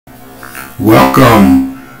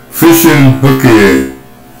Welcome, Fishing Hookhead.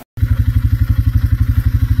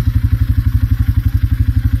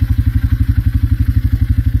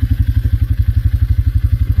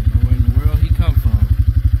 Where in the world he come from?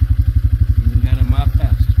 He got in my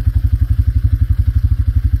pasture.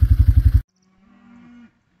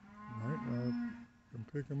 Right now, can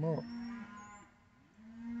pick him up.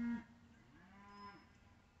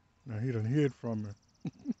 Now he done hid from me.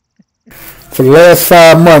 For the last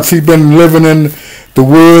 5 months, he's been living in the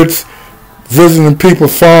woods, visiting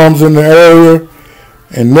people's farms in the area,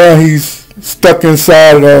 and now he's stuck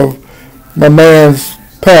inside of my man's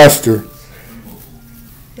pasture,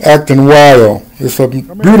 acting wild. It's a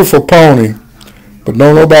beautiful pony, but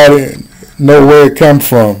don't nobody know where it comes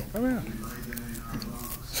from.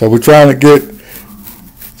 So we're trying to get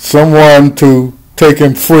someone to take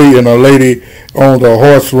him free, and a lady on the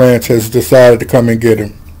horse ranch has decided to come and get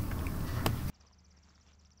him.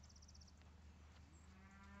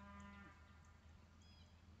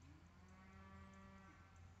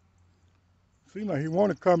 Seems like he want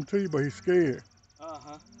to come to you, but he's scared.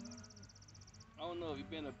 Uh-huh. I don't know if he's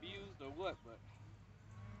been abused or what, but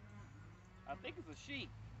I think it's a sheep.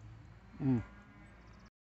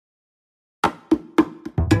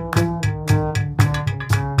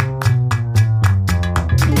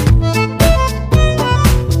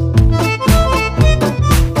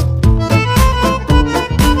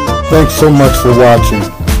 Thanks so much for watching.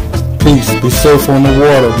 Peace. Be safe on the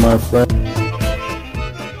water, my friend.